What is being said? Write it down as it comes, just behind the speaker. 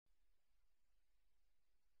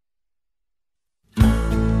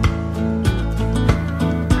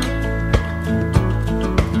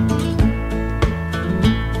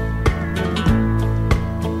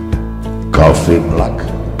coffee block,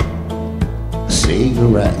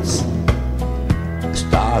 cigarettes.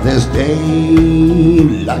 Start this day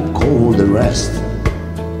like all the rest.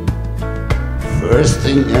 First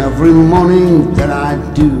thing every morning that I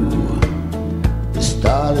do, I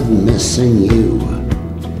started missing you.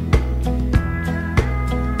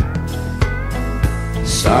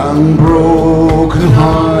 Some broken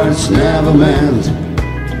hearts never mend,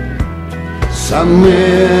 some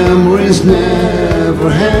memories never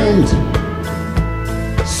end,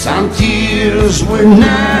 some tears will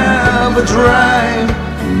never dry.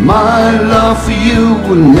 My love for you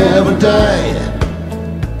will never die.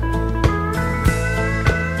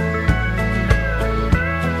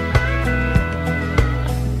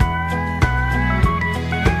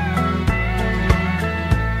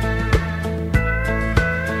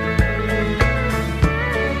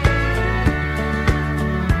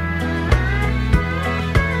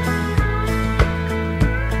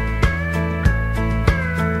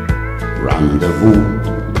 Rendezvous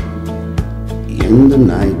in the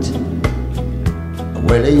night, a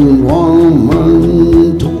waiting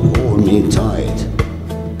woman to hold me tight.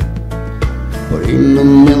 But in the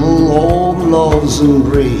middle of love's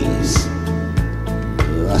embrace,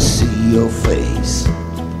 I see your face.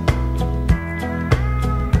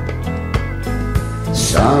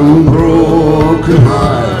 Some broken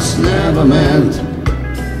hearts never mend,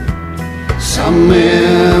 some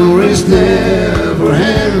memories never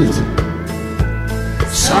end,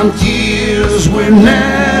 some tears will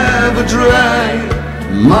never dry.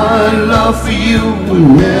 My love for you will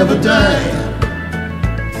never die.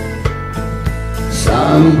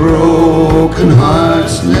 Some broken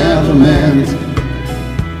hearts never mend,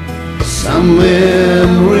 some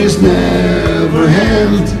memories never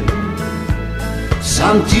end,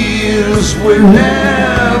 some tears will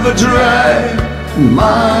never dry.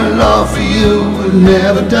 My love for you will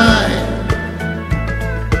never die.